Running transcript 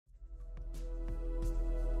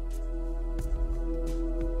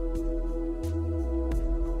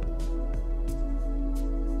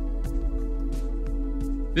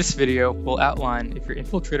This video will outline if your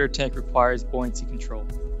infiltrator tank requires buoyancy control.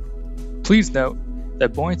 Please note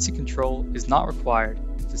that buoyancy control is not required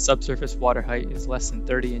if the subsurface water height is less than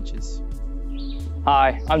 30 inches.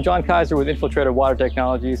 Hi, I'm John Kaiser with Infiltrator Water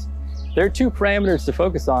Technologies. There are two parameters to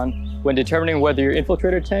focus on when determining whether your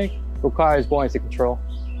infiltrator tank requires buoyancy control.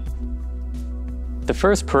 The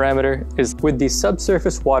first parameter is with the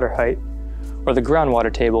subsurface water height, or the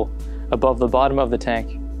groundwater table, above the bottom of the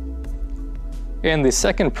tank. And the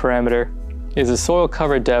second parameter is the soil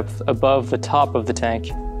cover depth above the top of the tank.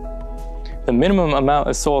 The minimum amount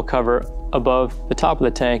of soil cover above the top of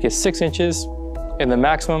the tank is 6 inches, and the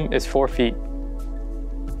maximum is 4 feet.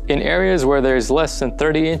 In areas where there is less than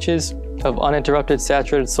 30 inches of uninterrupted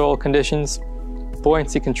saturated soil conditions,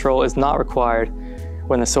 buoyancy control is not required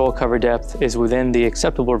when the soil cover depth is within the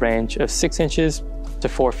acceptable range of 6 inches to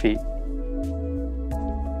 4 feet.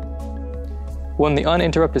 When the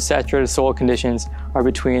uninterrupted saturated soil conditions are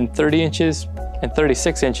between 30 inches and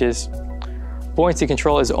 36 inches, buoyancy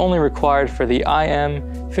control is only required for the IM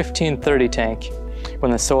 1530 tank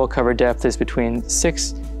when the soil cover depth is between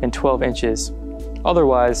 6 and 12 inches.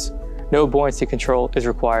 Otherwise, no buoyancy control is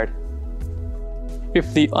required.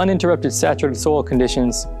 If the uninterrupted saturated soil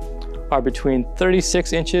conditions are between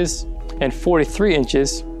 36 inches and 43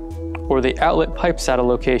 inches, or the outlet pipe saddle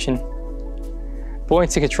location,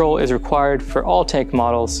 buoyancy control is required for all tank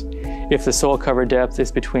models if the soil cover depth is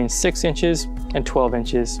between 6 inches and 12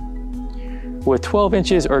 inches. With 12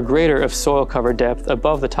 inches or greater of soil cover depth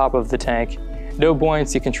above the top of the tank, no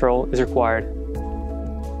buoyancy control is required.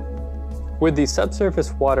 With the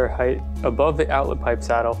subsurface water height above the outlet pipe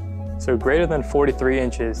saddle, so greater than 43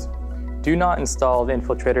 inches, do not install the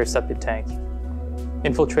infiltrator septic tank.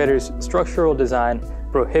 Infiltrator's structural design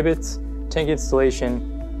prohibits tank installation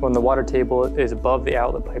when the water table is above the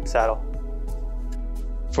outlet pipe saddle.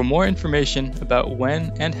 For more information about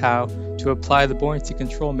when and how to apply the buoyancy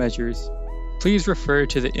control measures, please refer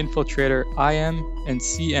to the Infiltrator IM and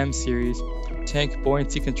CM series tank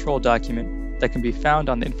buoyancy control document that can be found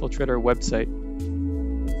on the Infiltrator website.